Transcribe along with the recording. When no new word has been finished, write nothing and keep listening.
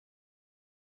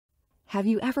Have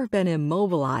you ever been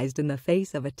immobilized in the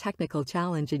face of a technical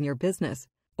challenge in your business,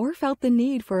 or felt the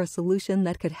need for a solution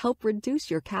that could help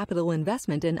reduce your capital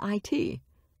investment in IT?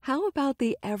 How about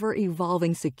the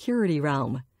ever-evolving security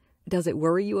realm? Does it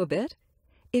worry you a bit?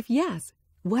 If yes,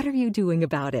 what are you doing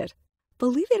about it?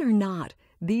 Believe it or not,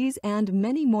 these and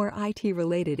many more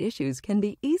IT-related issues can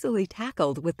be easily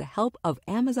tackled with the help of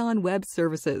Amazon Web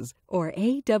Services, or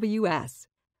AWS.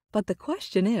 But the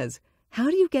question is, how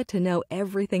do you get to know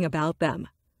everything about them?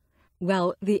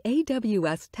 Well, the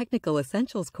AWS Technical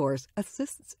Essentials course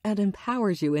assists and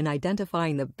empowers you in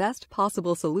identifying the best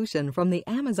possible solution from the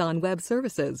Amazon Web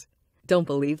Services. Don't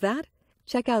believe that?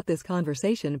 Check out this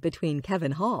conversation between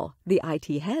Kevin Hall, the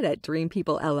IT head at Dream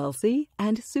People LLC,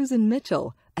 and Susan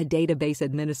Mitchell, a database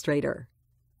administrator.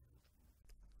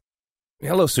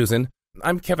 Hello, Susan.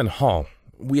 I'm Kevin Hall.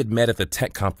 We had met at the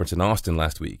tech conference in Austin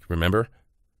last week, remember?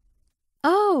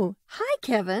 Oh, hi,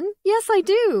 Kevin. Yes, I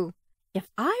do. If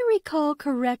I recall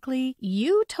correctly,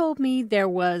 you told me there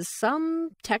was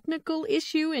some technical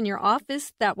issue in your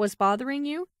office that was bothering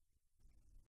you?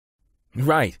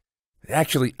 Right.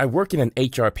 Actually, I work in an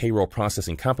HR payroll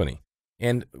processing company,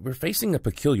 and we're facing a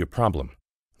peculiar problem.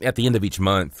 At the end of each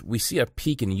month, we see a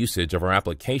peak in usage of our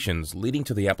applications, leading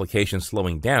to the applications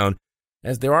slowing down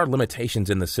as there are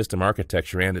limitations in the system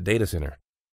architecture and the data center.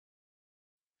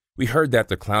 We heard that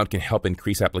the cloud can help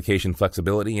increase application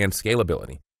flexibility and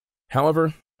scalability.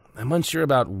 However, I'm unsure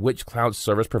about which cloud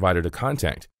service provider to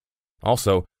contact.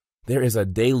 Also, there is a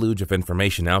deluge of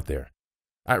information out there.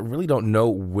 I really don't know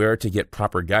where to get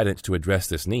proper guidance to address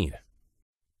this need.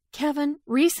 Kevin,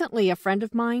 recently a friend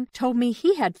of mine told me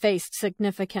he had faced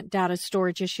significant data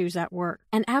storage issues at work,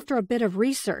 and after a bit of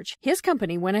research, his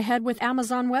company went ahead with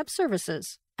Amazon Web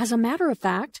Services. As a matter of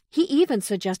fact, he even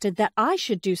suggested that I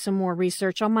should do some more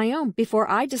research on my own before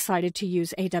I decided to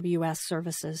use AWS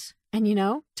services. And you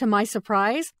know, to my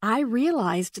surprise, I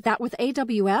realized that with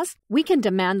AWS, we can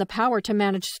demand the power to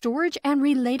manage storage and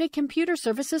related computer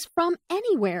services from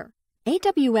anywhere.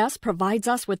 AWS provides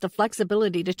us with the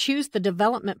flexibility to choose the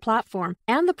development platform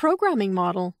and the programming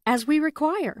model as we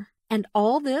require. And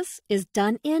all this is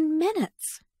done in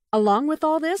minutes. Along with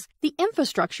all this, the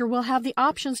infrastructure will have the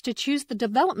options to choose the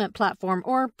development platform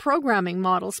or programming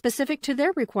model specific to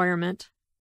their requirement.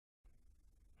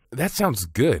 That sounds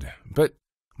good, but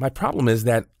my problem is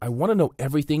that I want to know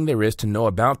everything there is to know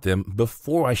about them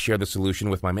before I share the solution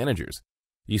with my managers.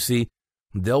 You see,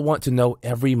 they'll want to know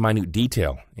every minute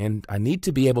detail, and I need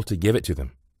to be able to give it to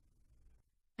them.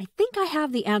 I think I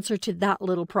have the answer to that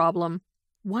little problem.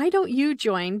 Why don't you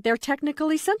join their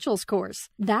Technical Essentials course?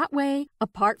 That way,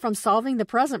 apart from solving the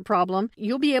present problem,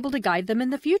 you'll be able to guide them in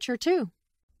the future too.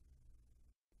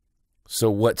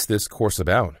 So what's this course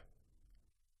about?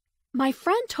 My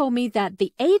friend told me that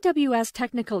the AWS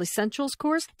Technical Essentials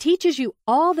course teaches you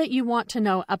all that you want to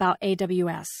know about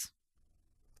AWS.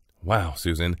 Wow,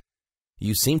 Susan.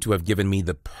 You seem to have given me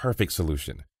the perfect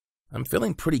solution. I'm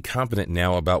feeling pretty confident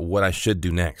now about what I should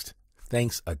do next.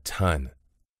 Thanks a ton.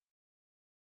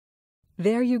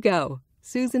 There you go.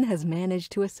 Susan has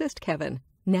managed to assist Kevin.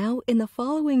 Now, in the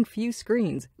following few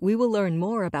screens, we will learn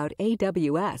more about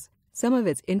AWS, some of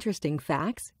its interesting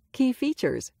facts, key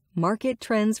features, market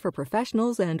trends for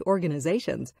professionals and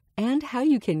organizations, and how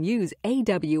you can use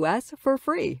AWS for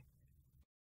free.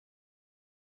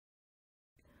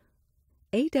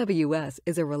 AWS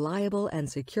is a reliable and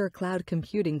secure cloud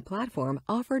computing platform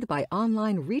offered by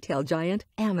online retail giant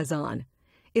Amazon.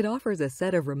 It offers a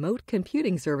set of remote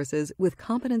computing services with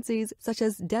competencies such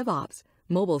as DevOps,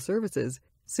 mobile services,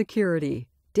 security,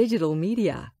 digital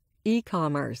media,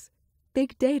 e-commerce,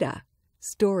 big data,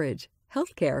 storage,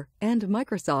 healthcare, and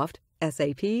Microsoft,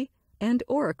 SAP, and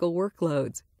Oracle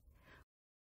workloads.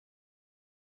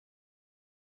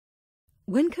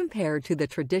 When compared to the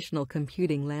traditional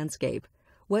computing landscape,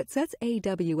 what sets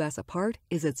AWS apart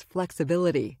is its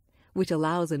flexibility, which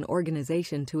allows an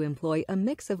organization to employ a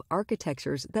mix of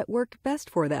architectures that work best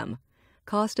for them,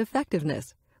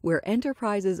 cost-effectiveness, where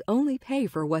enterprises only pay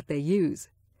for what they use,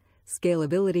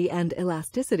 scalability and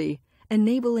elasticity,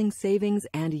 enabling savings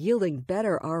and yielding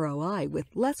better ROI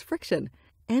with less friction,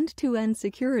 end-to-end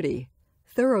security,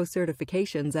 thorough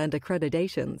certifications and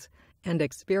accreditations, and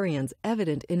experience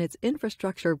evident in its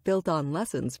infrastructure built on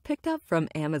lessons picked up from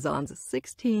Amazon's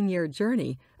 16-year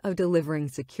journey of delivering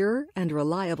secure and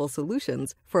reliable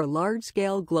solutions for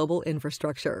large-scale global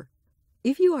infrastructure.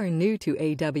 If you are new to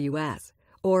AWS,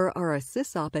 or are a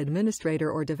SysOp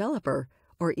administrator or developer,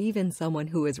 or even someone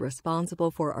who is responsible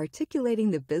for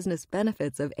articulating the business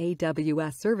benefits of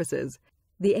AWS services,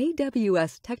 the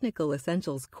AWS Technical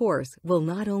Essentials course will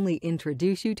not only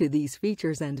introduce you to these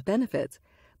features and benefits,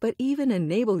 but even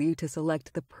enable you to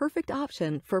select the perfect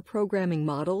option for programming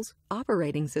models,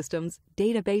 operating systems,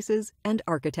 databases, and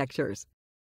architectures.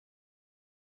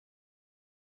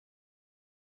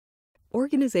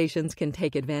 Organizations can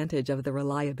take advantage of the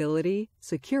reliability,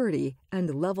 security,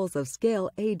 and levels of scale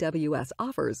AWS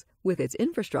offers with its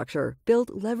infrastructure built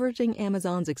leveraging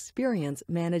Amazon's experience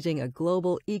managing a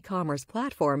global e-commerce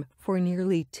platform for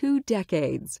nearly 2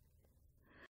 decades.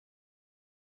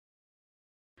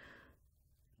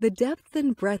 The depth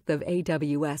and breadth of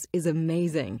AWS is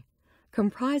amazing.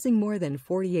 Comprising more than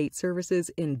 48 services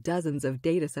in dozens of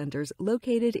data centers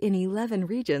located in 11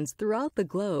 regions throughout the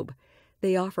globe,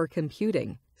 they offer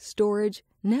computing, storage,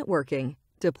 networking,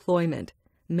 deployment,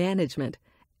 management,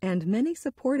 and many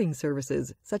supporting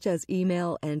services such as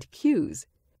email and queues.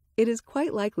 It is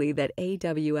quite likely that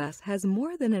AWS has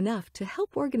more than enough to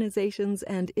help organizations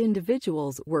and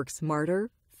individuals work smarter,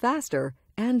 faster,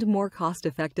 and more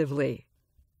cost-effectively.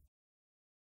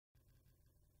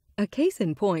 A case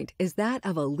in point is that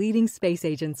of a leading space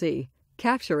agency,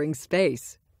 Capturing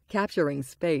Space. Capturing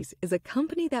Space is a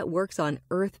company that works on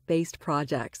Earth-based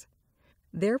projects.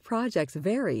 Their projects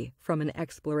vary from an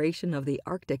exploration of the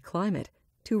Arctic climate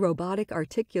to robotic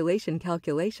articulation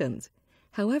calculations.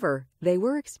 However, they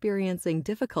were experiencing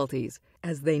difficulties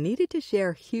as they needed to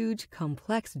share huge,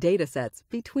 complex datasets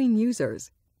between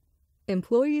users.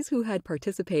 Employees who had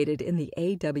participated in the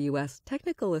AWS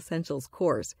Technical Essentials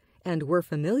course and were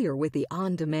familiar with the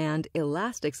on-demand,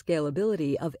 elastic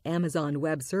scalability of Amazon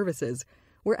Web Services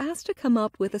were asked to come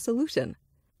up with a solution.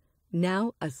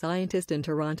 Now, a scientist in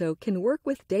Toronto can work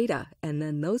with data, and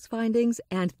then those findings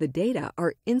and the data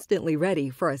are instantly ready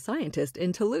for a scientist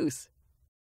in Toulouse.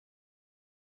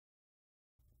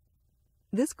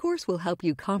 This course will help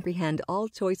you comprehend all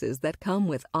choices that come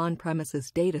with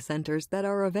on-premises data centers that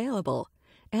are available,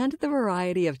 and the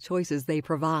variety of choices they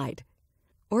provide.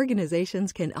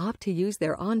 Organizations can opt to use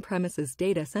their on-premises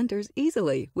data centers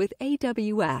easily with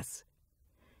AWS.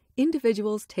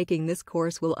 Individuals taking this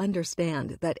course will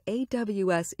understand that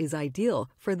AWS is ideal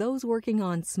for those working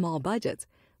on small budgets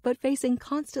but facing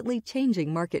constantly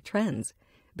changing market trends,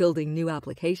 building new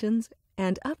applications,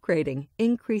 and upgrading,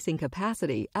 increasing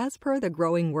capacity as per the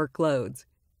growing workloads.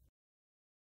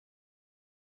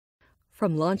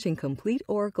 From launching complete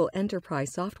Oracle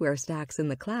Enterprise software stacks in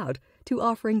the cloud to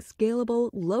offering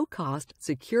scalable, low-cost,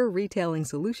 secure retailing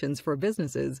solutions for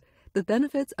businesses, the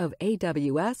benefits of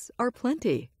AWS are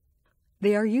plenty.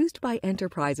 They are used by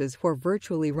enterprises for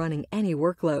virtually running any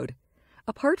workload.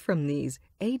 Apart from these,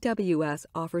 AWS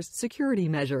offers security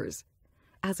measures.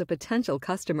 As a potential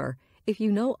customer, if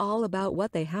you know all about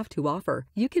what they have to offer,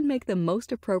 you can make the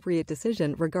most appropriate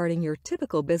decision regarding your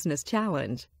typical business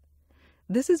challenge.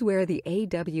 This is where the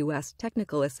AWS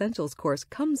Technical Essentials course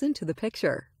comes into the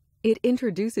picture. It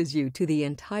introduces you to the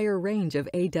entire range of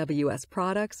AWS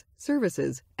products,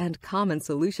 services, and common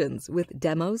solutions with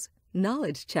demos,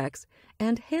 knowledge checks,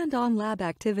 and hand-on lab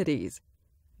activities.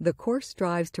 The course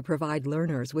strives to provide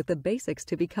learners with the basics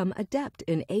to become adept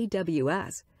in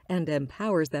AWS and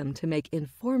empowers them to make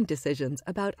informed decisions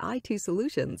about IT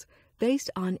solutions based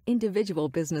on individual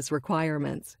business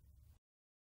requirements.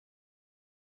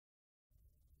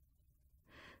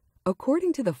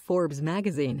 According to the Forbes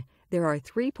magazine, there are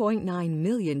 3.9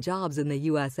 million jobs in the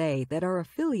USA that are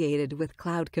affiliated with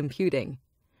cloud computing,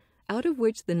 out of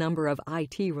which the number of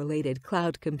IT-related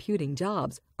cloud computing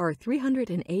jobs are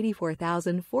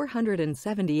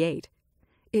 384,478.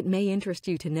 It may interest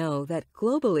you to know that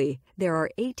globally there are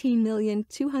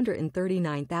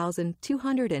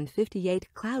 18,239,258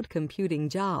 cloud computing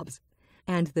jobs,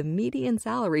 and the median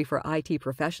salary for IT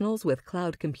professionals with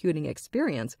cloud computing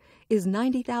experience is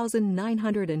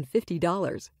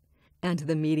 $90,950, and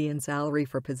the median salary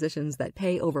for positions that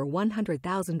pay over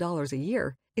 $100,000 a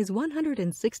year is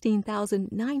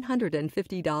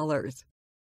 $116,950.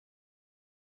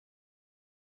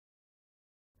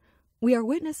 We are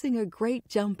witnessing a great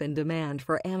jump in demand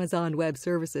for Amazon Web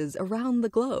Services around the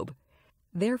globe.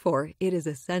 Therefore, it is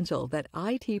essential that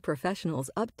IT professionals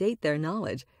update their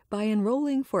knowledge by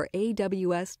enrolling for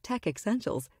AWS Tech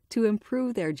Essentials to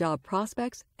improve their job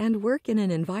prospects and work in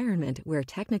an environment where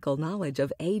technical knowledge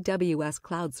of AWS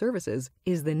cloud services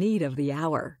is the need of the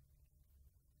hour.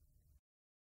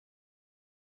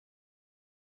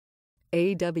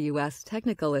 AWS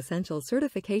Technical Essentials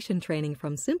certification training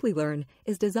from Simplilearn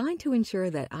is designed to ensure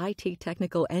that IT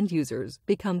technical end users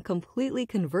become completely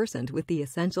conversant with the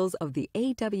essentials of the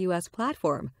AWS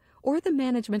platform or the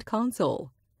management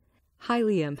console.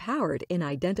 Highly empowered in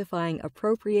identifying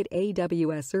appropriate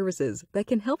AWS services that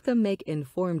can help them make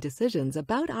informed decisions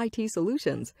about IT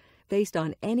solutions based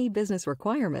on any business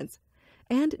requirements,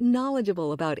 and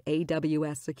knowledgeable about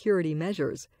AWS security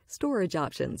measures, storage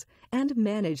options, and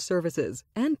managed services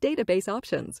and database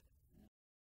options.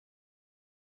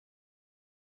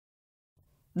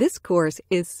 This course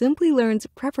is Simplilearn's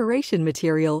preparation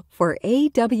material for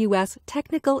AWS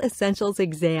Technical Essentials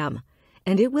exam,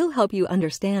 and it will help you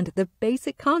understand the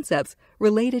basic concepts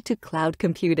related to cloud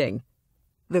computing.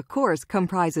 The course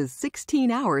comprises 16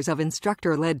 hours of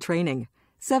instructor-led training,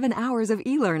 7 hours of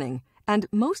e-learning, and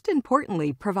most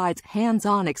importantly provides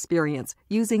hands-on experience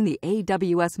using the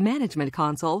AWS Management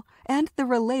Console and the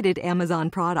related Amazon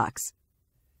products.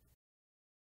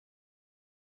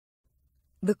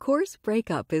 The course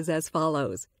breakup is as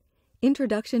follows: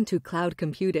 Introduction to Cloud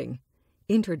Computing,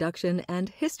 Introduction and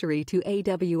History to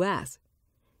AWS,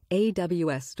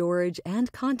 AWS Storage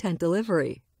and Content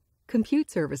Delivery,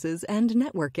 Compute Services and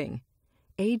Networking,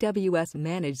 AWS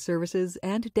Managed Services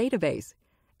and Database,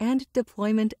 and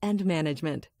Deployment and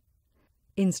Management.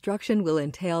 Instruction will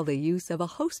entail the use of a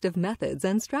host of methods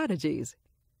and strategies.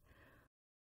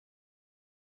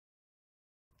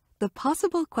 The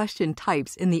possible question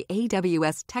types in the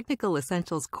AWS Technical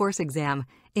Essentials course exam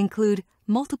include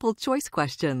multiple choice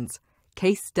questions,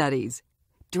 case studies,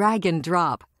 drag and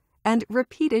drop, and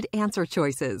repeated answer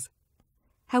choices.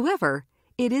 However,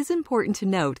 it is important to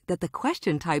note that the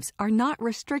question types are not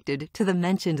restricted to the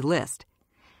mentioned list.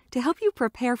 To help you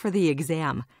prepare for the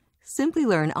exam,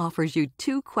 Simplilearn offers you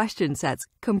 2 question sets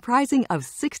comprising of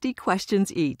 60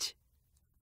 questions each.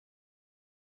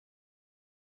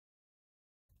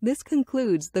 This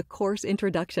concludes the course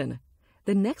introduction.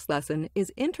 The next lesson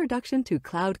is Introduction to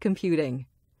Cloud Computing.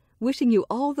 Wishing you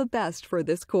all the best for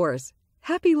this course.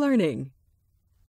 Happy learning!